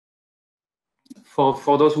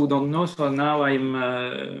For those who don't know, so now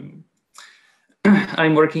I'm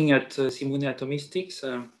working at Simune Atomistics,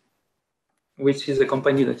 which is a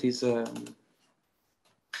company that is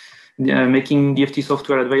making DFT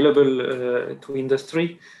software available to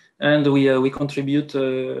industry, and we contribute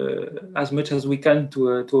as much as we can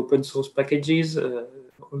to open source packages.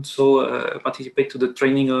 Also participate to the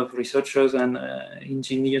training of researchers and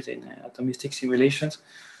engineers in atomistic simulations,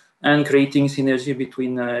 and creating synergy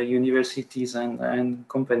between universities and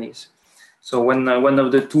companies. So one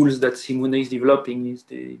of the tools that Simune is developing is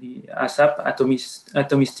the ASAP,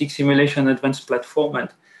 Atomistic Simulation Advanced Platform,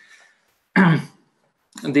 and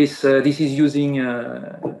this is using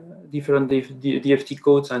different DFT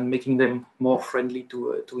codes and making them more friendly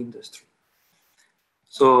to industry.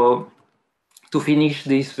 So to finish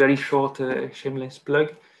this very short shameless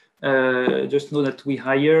plug, just know that we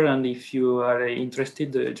hire, and if you are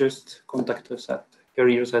interested, just contact us at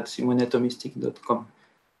careers@simuneatomistic.com.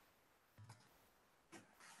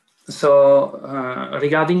 So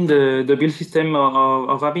regarding the build system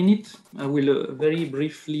of Abinit, I will very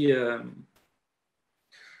briefly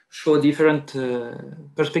show different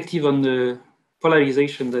perspective on the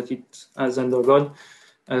polarization that it has undergone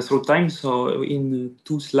through time. So in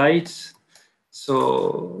 2 slides,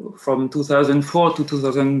 so from 2004 to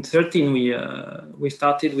 2013, we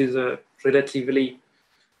started with a relatively,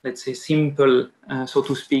 let's say, simple, so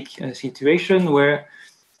to speak, situation where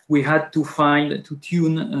we had to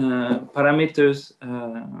tune parameters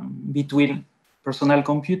between personal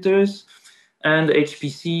computers and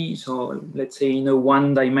HPC, so let's say in a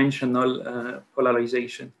one-dimensional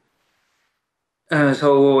polarization.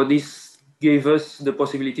 So this gave us the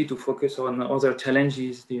possibility to focus on other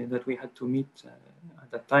challenges that we had to meet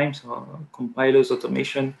at that time, so compilers,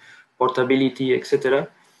 automation, portability, etc.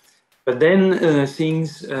 But then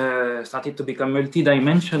things started to become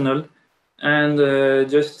multi-dimensional, and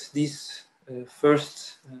just this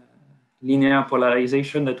first linear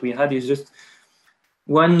polarization that we had is just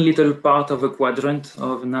one little part of a quadrant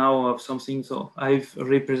of something. So I've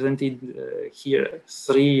represented here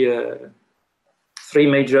three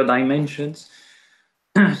major dimensions.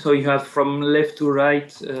 So you have from left to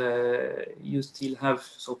right, you still have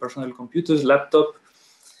personal computers, laptop.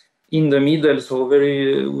 In the middle, so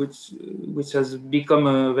which has become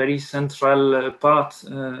a very central part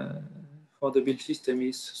for the build system,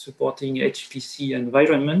 is supporting HPC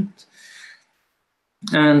environment.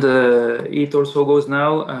 And it also goes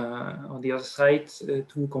now on the other side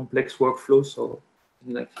to complex workflows, so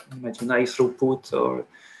like imagine high throughput or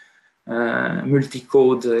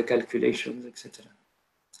multi-code calculations, etc.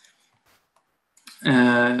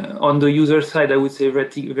 On the user side, I would say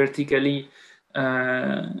vertically,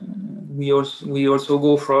 we also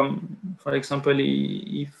go from, for example,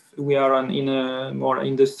 if we are in a more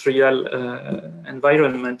industrial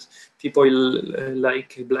environment, people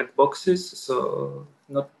like black boxes, so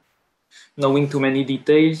not knowing too many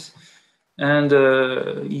details. And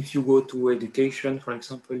if you go to education, for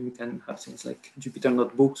example, you can have things like Jupyter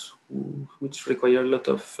notebooks, which require a lot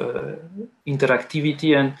of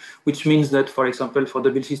interactivity, and which means that, for example, for the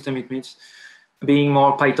build system, it means being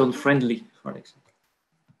more Python friendly, for example.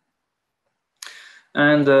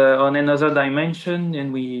 And on another dimension,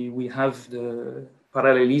 and we have the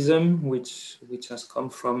parallelism, which has come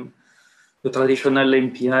from the traditional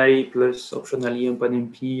MPI plus optionally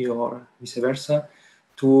OpenMP or vice versa,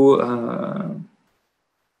 to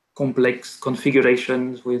complex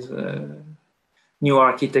configurations with new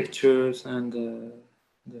architectures and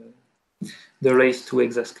the race to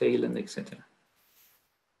exascale and etc.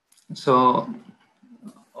 So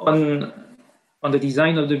on the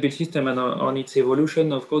design of the build system and on its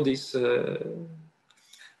evolution, of course,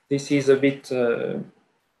 this is a bit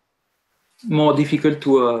more difficult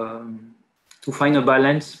to find a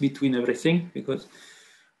balance between everything, because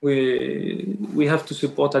we have to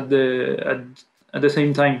support at the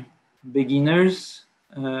same time beginners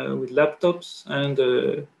with laptops and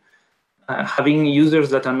having users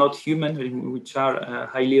that are not human, which are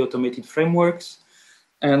highly automated frameworks,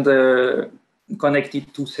 and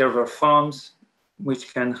connected to server farms,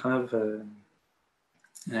 which can have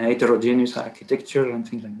heterogeneous architecture and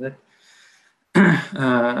things like that.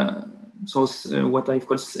 So what I've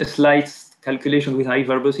called a slight calculation with high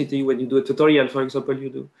verbosity. When you do a tutorial, for example,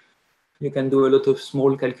 you can do a lot of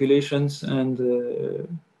small calculations, and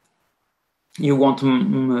you want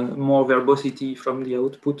more verbosity from the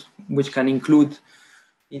output, which can include,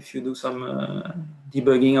 if you do some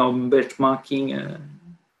debugging or benchmarking,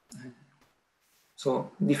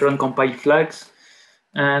 so different compiled flags,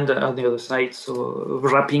 and on the other side, so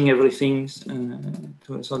wrapping everything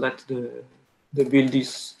so that the build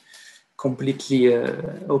is completely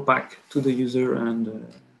opaque to the user, and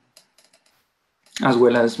as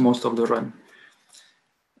well as most of the run.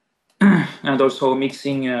 And also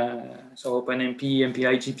mixing so OpenMP,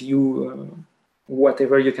 MPI, GPU,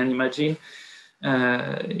 whatever you can imagine,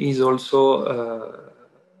 is also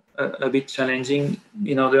a bit challenging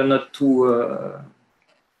in order not to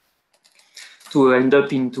end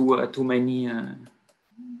up into too many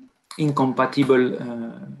incompatible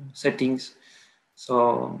settings.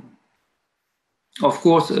 So, of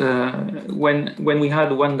course, when we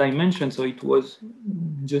had one dimension, so it was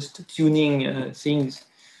just tuning things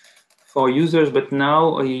for users, but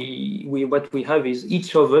now what we have is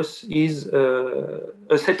each of us is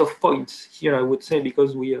a set of points here, I would say,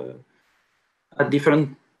 because we at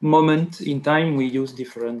different moments in time we use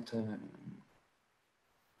different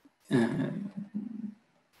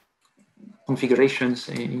configurations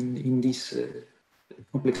in this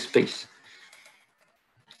complex space.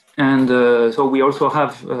 And so we also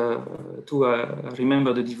have to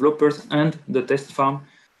remember the developers and the test farm.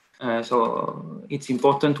 So it's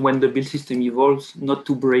important when the build system evolves not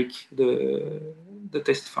to break the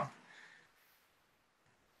test farm.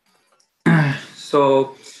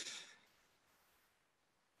 So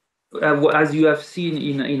as you have seen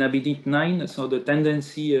in Abinit 9, so the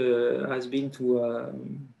tendency has been to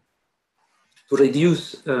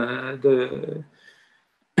reduce the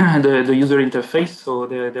user interface. So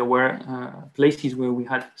there were places where we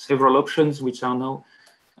had several options, which are now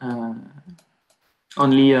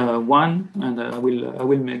only one, and I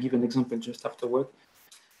will give an example just afterward.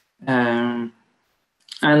 And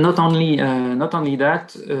not only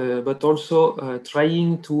that, but also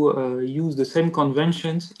trying to use the same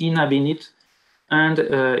conventions in Abinit and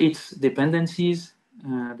its dependencies.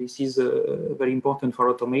 This is very important for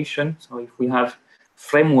automation. So if we have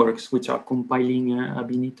frameworks which are compiling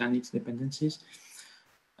Abinit and its dependencies,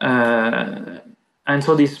 and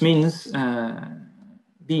so this means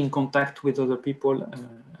be in contact with other people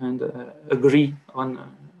and agree on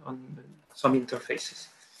some interfaces.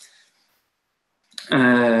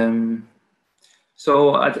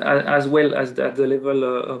 So as well as at the level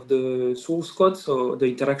of the source code, so the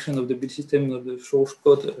interaction of the build system of the source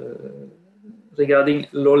code regarding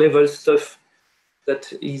low-level stuff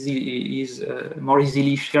that is more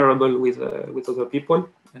easily shareable with other people.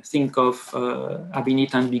 Think of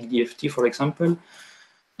Abinit and Big DFT, for example,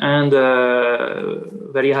 and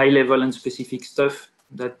very high-level and specific stuff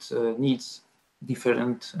that needs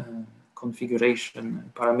different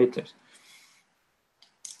configuration parameters.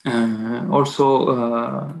 Also,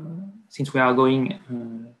 since we are going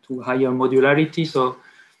to higher modularity, so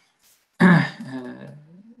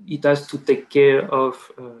it has to take care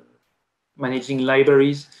of managing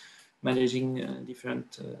libraries, managing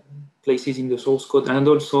different places in the source code, and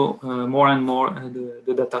also more and more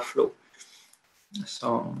the data flow.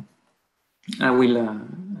 So I will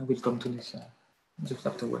come to this just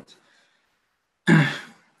afterwards.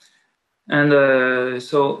 And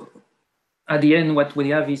so at the end, what we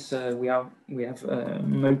have is we have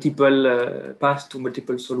multiple paths to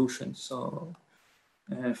multiple solutions. So,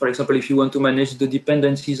 for example, if you want to manage the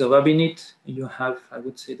dependencies of Abinit, you have, I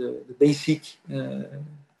would say, the basic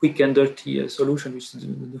quick and dirty solution, which is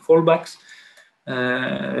the fallbacks.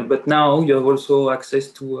 But now you have also access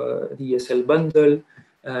to the ESL bundle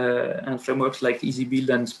and frameworks like EasyBuild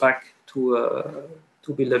and SPAC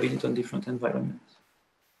to build Abinit on different environments.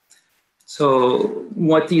 So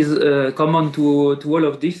what is common to all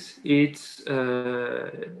of this? It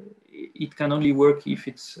can only work if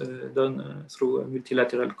it's done through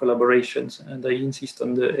multilateral collaborations, and I insist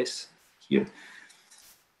on the S here.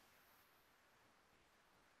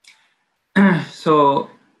 So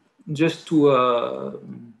just to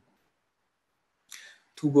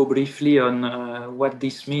go briefly on what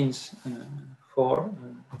this means for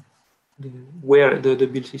where the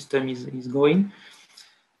build system is going.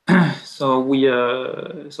 So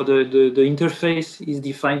the interface is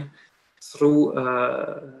defined through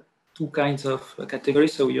two kinds of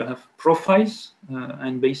categories. So you have profiles,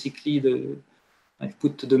 and basically I've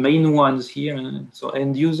put the main ones here. So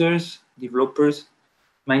end users, developers,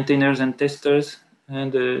 maintainers and testers,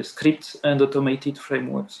 and scripts and automated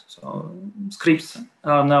frameworks. So scripts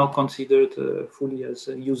are now considered fully as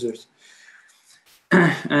users.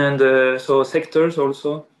 And so sectors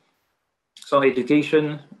also. So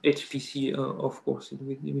education, HPC, of course,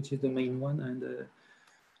 which is the main one, and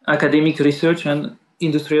academic research and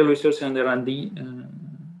industrial research and R&D,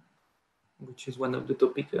 which is one of the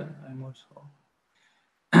topics I'm also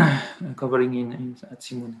covering at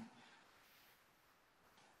Simune.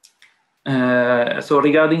 So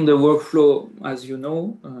regarding the workflow, as you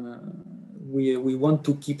know, we want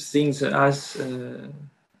to keep things as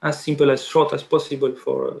simple, as short as possible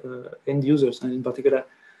for end users, and in particular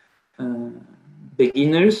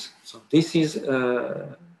beginners. So this is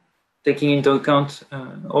taking into account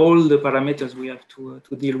all the parameters we have to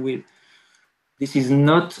deal with. This is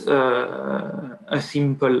not a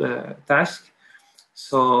simple task.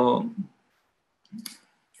 So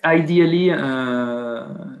ideally,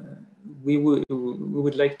 we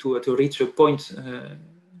would like to reach a point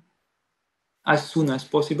as soon as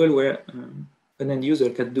possible where an end user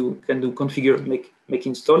can do configure, make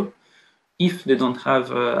install, if they don't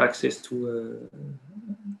have access to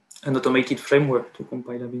an automated framework to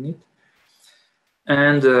compile Abinit.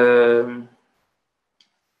 And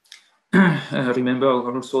remember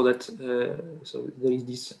also that so there is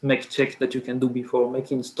this make check that you can do before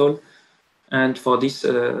make install, and for this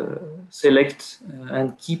select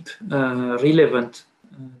and keep relevant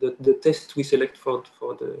the test we select for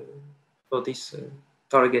this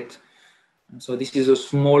target. And so this is a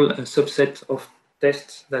small subset of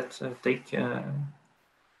tests that take a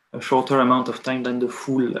shorter amount of time than the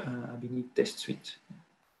full Abinit test suite.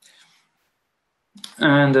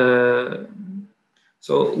 And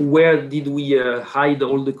so where did we hide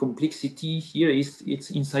all the complexity here?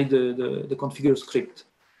 It's inside the configure script.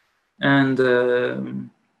 And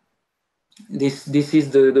this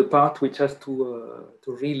is the part which has to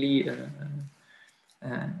really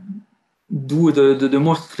do the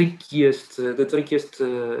most trickiest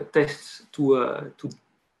tests to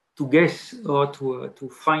guess or to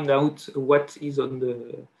find out what is on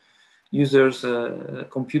the user's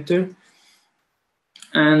computer,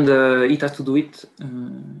 and it has to do it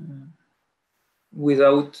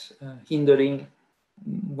without hindering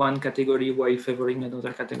one category while favoring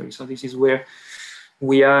another category. So this is where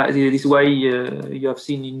we are. This is why you have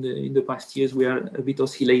seen in the past years we are a bit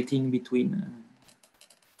oscillating between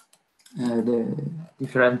the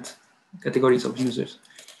different categories of users.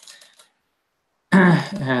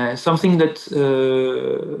 Something that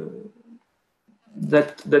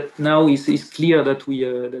now is clear that we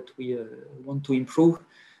want to improve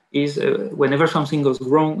is whenever something goes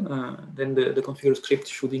wrong, then the configure script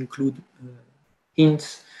should include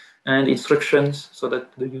hints and instructions so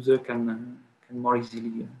that the user can more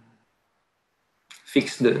easily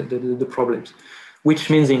fix the problems, which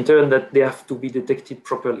means in turn that they have to be detected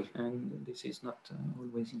properly, and this is not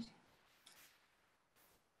always easy.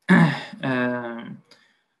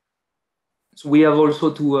 So we have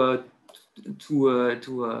also to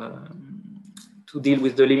deal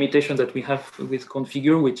with the limitation that we have with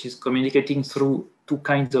configure, which is communicating through two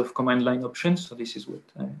kinds of command line options. So this is what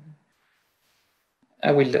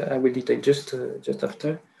I will detail just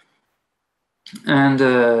after. And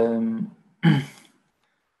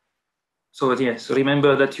so yes,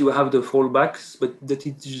 remember that you have the fallbacks, but that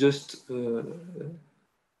it's just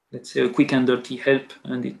let's say a quick and dirty help,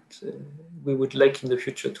 and we would like in the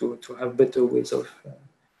future to have better ways of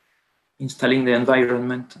installing the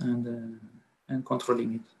environment and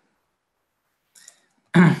controlling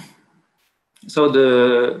it. So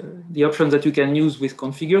the options that you can use with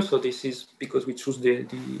configure, so this is because we choose the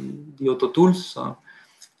auto tools. So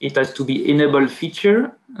it has to be enable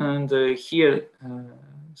feature, and here,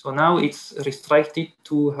 so now it's restricted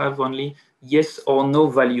to have only yes or no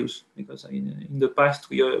values, because in the past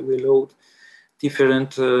we allowed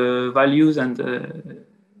different values, and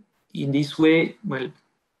in this way, well,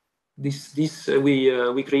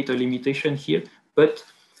 we create a limitation here, but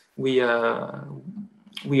we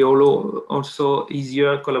allow also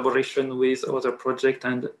easier collaboration with other projects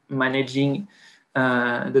and managing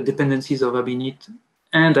the dependencies of Abinit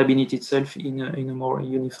and Abinit itself in a more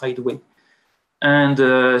unified way. And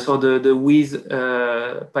so the with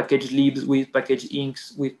package libs, with package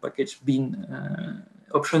inks, with package bin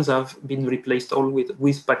options have been replaced all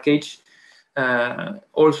with package,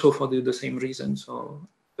 also for the same reason. So,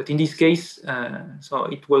 but in this case, so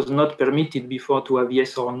it was not permitted before to have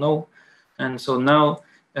yes or no, and so now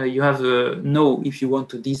you have no if you want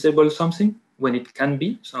to disable something when it can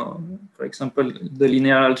be. So, for example, the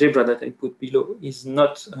linear algebra that I put below is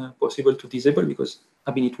not possible to disable because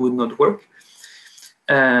Abinit would not work.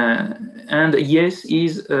 And yes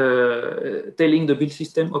is telling the build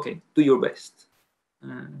system, okay, do your best.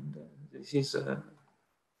 And this is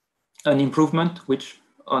an improvement, which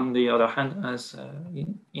on the other hand has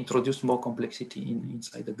introduced more complexity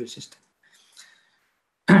inside the build system.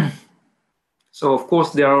 So of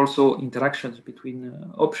course there are also interactions between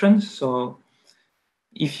options. So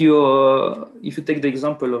if you take the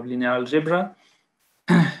example of linear algebra,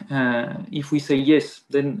 if we say yes,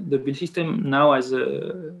 then the build system now has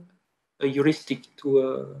a heuristic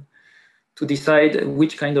to decide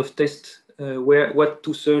which kind of test what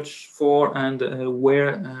to search for and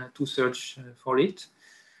where to search for it.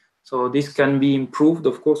 So this can be improved,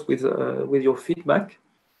 of course, with your feedback.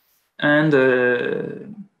 And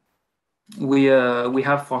we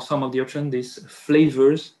have for some of the options these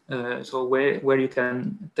flavors. So where you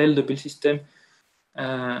can tell the build system,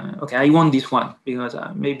 okay, I want this one, because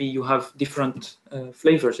maybe you have different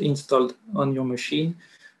flavors installed on your machine,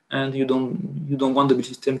 and you don't want the build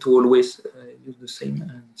system to always use the same.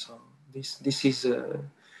 And so this is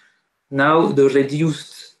now the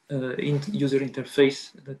reduced user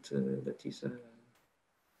interface that is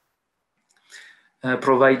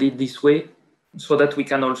provided this way, so that we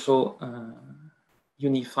can also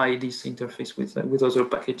unify this interface with other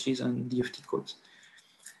packages and DFT codes.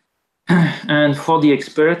 And for the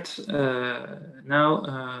expert,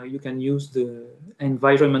 now you can use the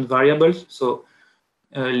environment variables. So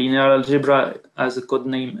linear algebra has a code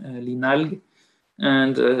name linalg,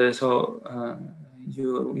 and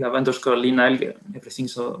you have underscore linalg, everything,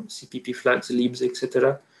 so CPP flags, libs,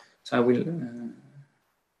 etc. So I will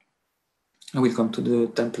come to the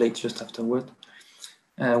template just afterward,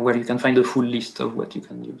 where you can find a full list of what you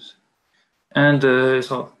can use. And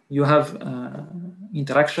so you have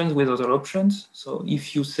interactions with other options. So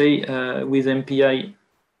if you say with MPI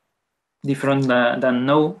different than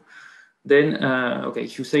no, then okay,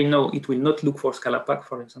 if you say no, it will not look for Scalapack,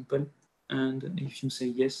 for example. And if you say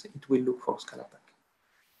yes, it will look for Scalapack.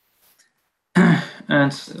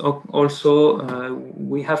 And also,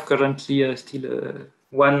 we have currently still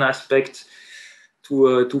one aspect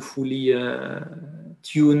to fully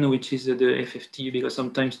tune, which is the FFT, because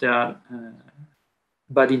sometimes there are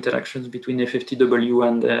bad interactions between FFTW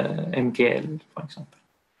and MKL, for example.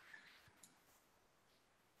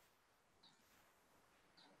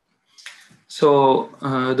 So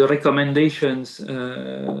the recommendations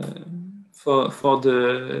for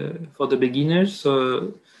the beginners.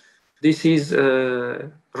 So this is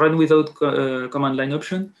run without command line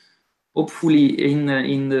option. Hopefully, in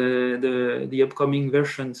the upcoming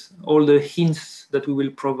versions, all the hints that we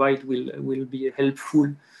will provide will be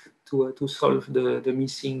helpful to solve the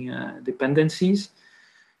missing dependencies.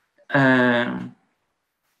 And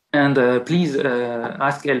please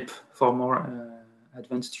ask help for more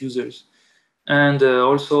advanced users. And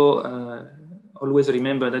also always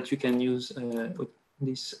remember that you can use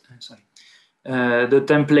this. The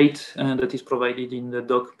template that is provided in the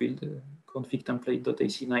doc build config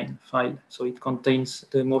template.ac9 file. So it contains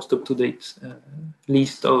the most up-to-date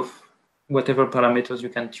list of whatever parameters you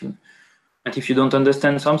can tune. And if you don't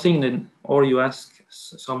understand something, then or you ask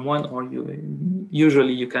someone, or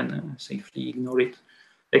usually you can safely ignore it,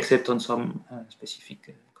 except on some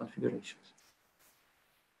specific configurations.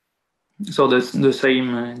 So the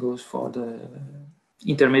same goes for the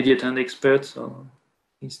intermediate and expert. So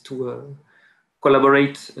is to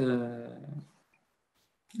collaborate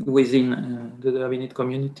within the Abinit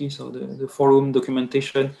community. So the forum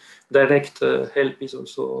documentation, direct help is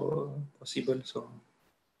also possible. So,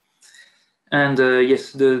 and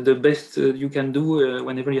yes, the best you can do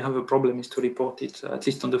whenever you have a problem is to report it, at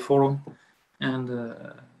least on the forum. And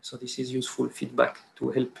so this is useful feedback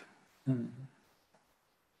to help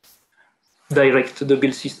direct the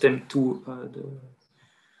build system to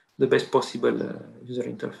the best possible user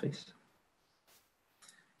interface.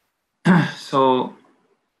 So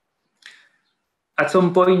at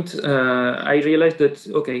some point, I realized that,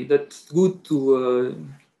 okay, that's good to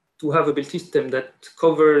have a build system that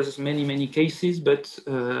covers many cases, but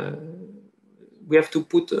we have to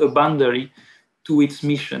put a boundary to its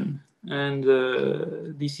mission. And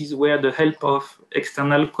this is where the help of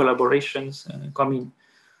external collaborations come in.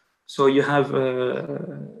 So you have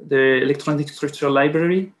the electronic structure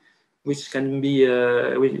library, which can be,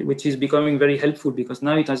 which is becoming very helpful, because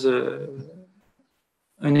now it has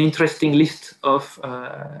an interesting list of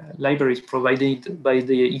libraries provided by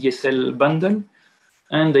the ESL bundle.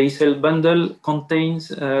 And the ESL bundle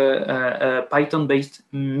contains a Python-based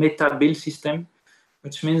meta build system,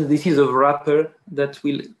 which means this is a wrapper that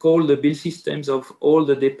will call the build systems of all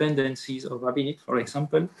the dependencies of Abinit, for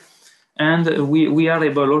example. And we are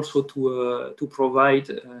able also to provide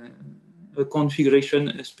a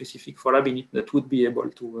configuration specific for Abinit that would be able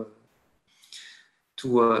to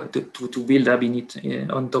build Abinit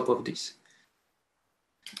on top of this.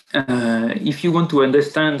 If you want to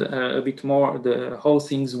understand a bit more how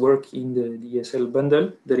things work in the ESL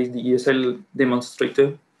bundle, there is the ESL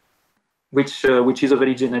demonstrator, which is a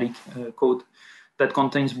very generic code that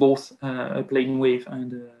contains both a plane wave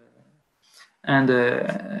and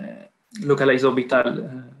localized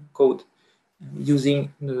orbital code,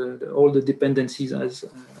 using all the dependencies as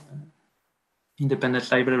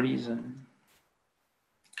independent libraries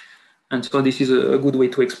And so this is a good way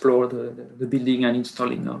to explore the building and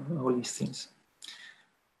installing all these things.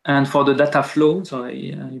 And for the data flow, so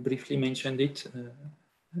I briefly mentioned it,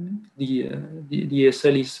 the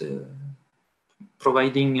ESL is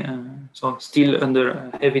providing, so still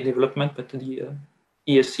under heavy development, but the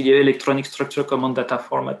ESCDF, electronic structure command data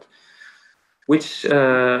format, which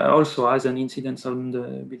also has an incidence on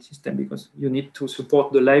the build system, because you need to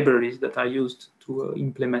support the libraries that are used to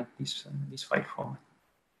implement this file format.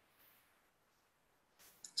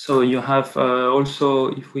 So you have also,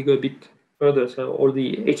 if we go a bit further, so all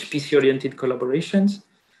the HPC-oriented collaborations.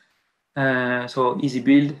 So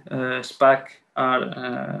EasyBuild, SPAC are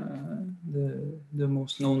the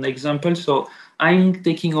most known examples. So I'm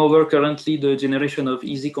taking over currently the generation of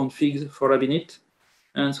easy configs for Abinit.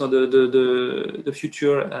 And so the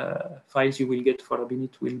future files you will get for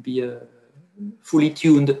Abinit will be fully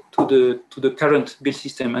tuned to the current build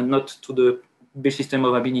system and not to the build system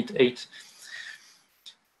of Abinit 8.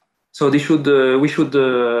 So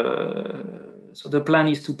so the plan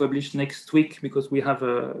is to publish next week, because we have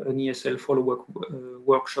an ESL follow-up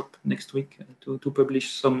workshop next week to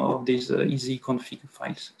publish some of these easy config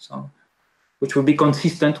files. So, which will be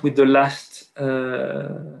consistent with the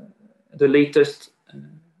latest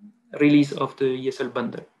release of the ESL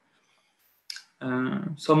bundle.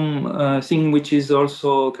 Something which is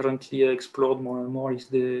also currently explored more and more is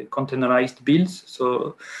the containerized builds.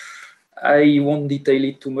 So I won't detail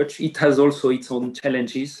it too much. It has also its own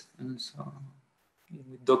challenges, so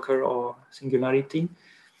with Docker or Singularity,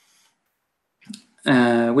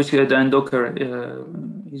 which then Docker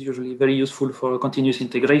is usually very useful for continuous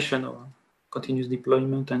integration or continuous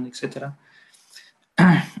deployment and etc.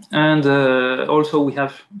 And also we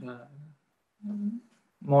have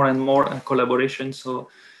more and more collaboration. So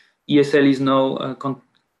ESL is now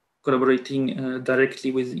collaborating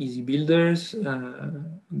directly with easy builders,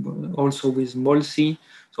 also with MolC.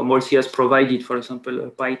 So MolC has provided, for example, a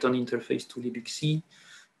Python interface to libxc.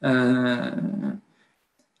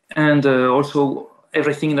 And also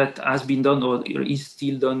everything that has been done or is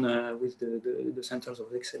still done with the centers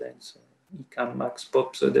of excellence, ICAM, Max,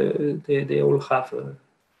 POP, so they all have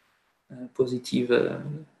positive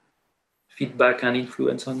feedback and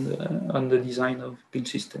influence on the design of build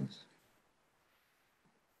systems.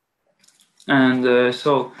 And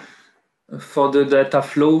so for the data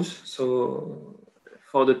flows, so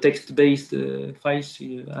for the text-based files,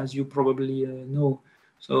 as you probably know,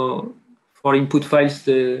 so for input files,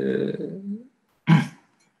 there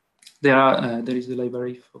is the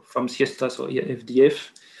library from Siesta, so FDF.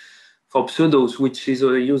 For pseudos, which is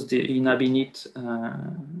used in Abinit,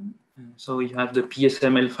 so you have the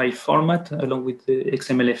PSML5 format along with the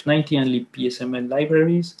XMLF90 and libpsml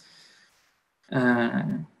libraries.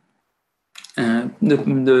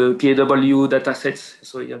 The PAW datasets,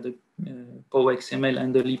 so you have the POXML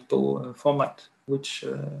and the libpo format, which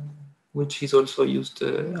is also used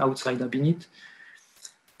outside Abinit.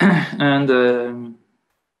 And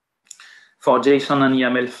for JSON and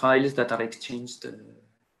YAML files that are exchanged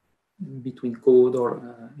between code or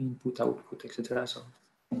input, output, etc. So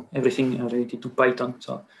everything related to Python.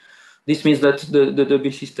 So this means that the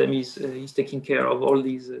build system is taking care of all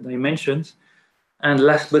these dimensions. And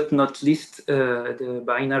last but not least, the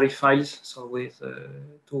binary files. So with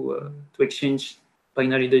to exchange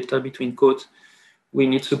binary data between codes, we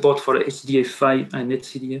need support for HDF5 and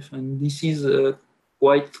etcdf, and this is a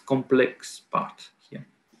quite complex part here.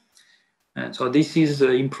 And so this is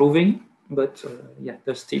improving, but yeah,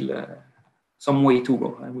 there's still some way to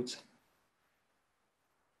go, I would say.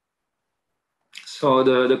 So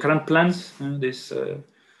the current plans, this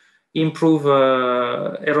improve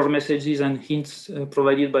error messages and hints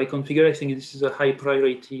provided by configure. I think this is a high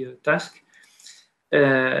priority task.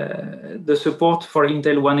 The support for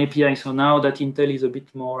Intel One API. So now that Intel is a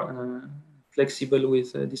bit more flexible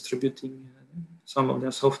with distributing some of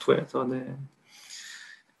their software, so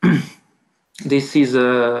this is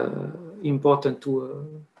important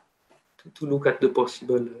to look at the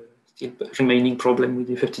possible still remaining problem with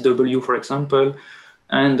the FFTW, for example,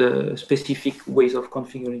 and specific ways of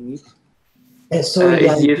configuring it. Sorry,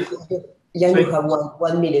 Yann, you have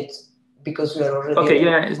 1 minute because we are already. Okay,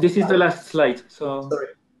 yeah, this is the last slide. So, sorry.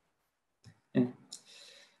 Yeah.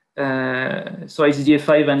 So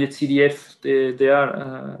HDF5 and etcdf, they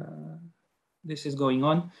are. This is going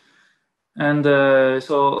on, and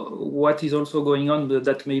so what is also going on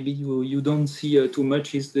that maybe you don't see too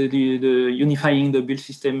much is the unifying the build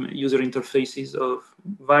system user interfaces of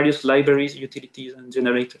various libraries, utilities, and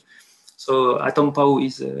generators. So AtomPow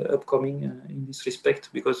is upcoming in this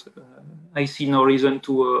respect, because I see no reason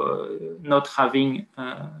to not having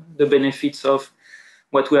the benefits of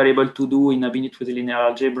what we are able to do in Abinit with linear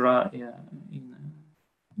algebra,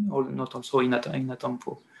 not also in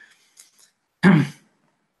Atompo.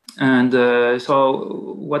 And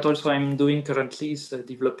so what also I'm doing currently is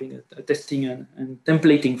developing a testing and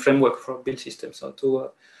templating framework for build systems, so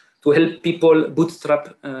to help people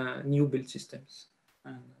bootstrap new build systems.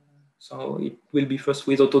 And so it will be first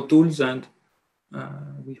with auto tools, and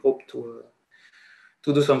we hope to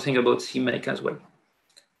do something about CMake as well.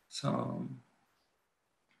 So,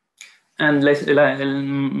 and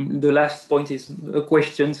the last point is a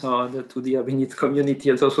question to the Abinit community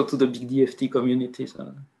and also to the big DFT community.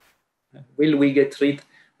 So, will we get rid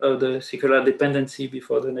of the circular dependency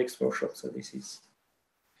before the next workshop? So this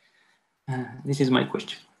is my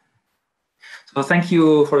question. So thank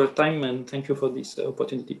you for your time, and thank you for this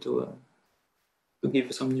opportunity to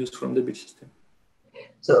give some news from the build system.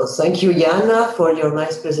 So thank you, Yann, for your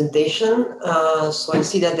nice presentation. So I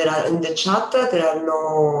see that there are in the chat there are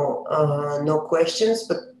no questions,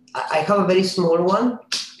 but I have a very small one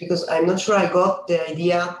because I'm not sure I got the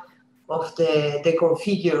idea of the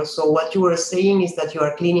configure. So what you were saying is that you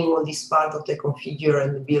are cleaning all this part of the configure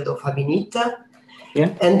and the build of Abinit,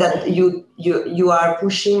 yeah, and that you are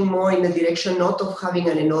pushing more in the direction not of having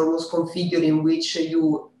an enormous configure in which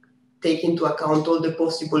you take into account all the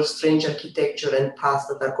possible strange architecture and paths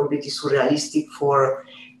that are completely surrealistic for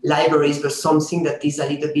libraries, but something that is a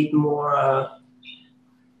little bit more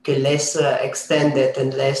less extended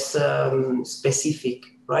and less specific,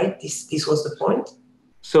 right? This was the point.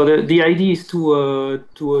 So the idea is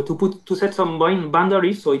to set some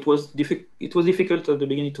boundaries. So it was difficult at the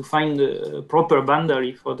beginning to find a proper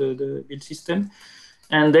boundary for the build system,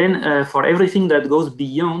 and then for everything that goes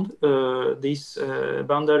beyond this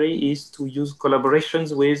boundary is to use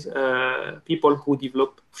collaborations with people who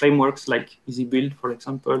develop frameworks like EasyBuild, for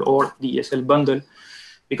example, or the ESL bundle,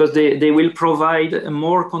 because they will provide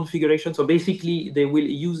more configuration. So basically, they will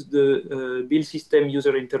use the build system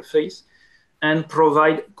user interface and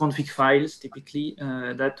provide config files, typically,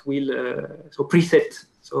 that will, so preset,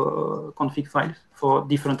 so config files for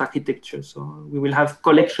different architectures. So we will have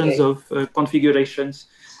collections of configurations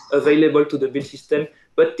available to the build system,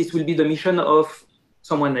 but this will be the mission of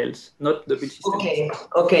someone else, not the build system.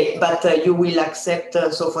 Okay, but you will accept,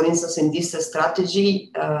 so for instance, in this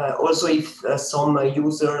strategy, also if some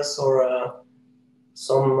users or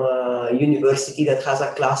some university that has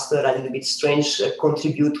a cluster a little bit strange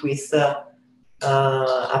contribute with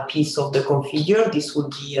a piece of the configure, this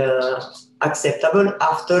would be acceptable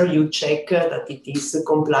after you check that it is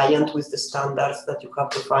compliant with the standards that you have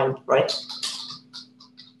defined, right?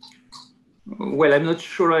 Well, I'm not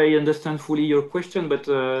sure I understand fully your question, but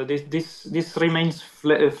this remains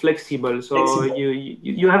flexible. So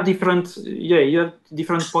you have different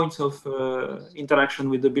points of interaction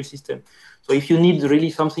with the build system. So if you need really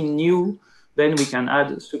something new, then we can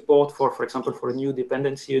add support for example, for a new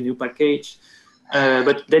dependency, a new package.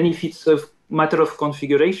 But then if it's a matter of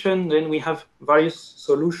configuration, then we have various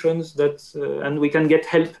solutions that, and we can get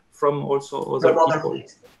help from also other people.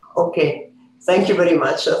 Okay, thank you very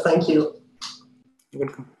much. Thank you. You're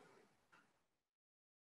welcome.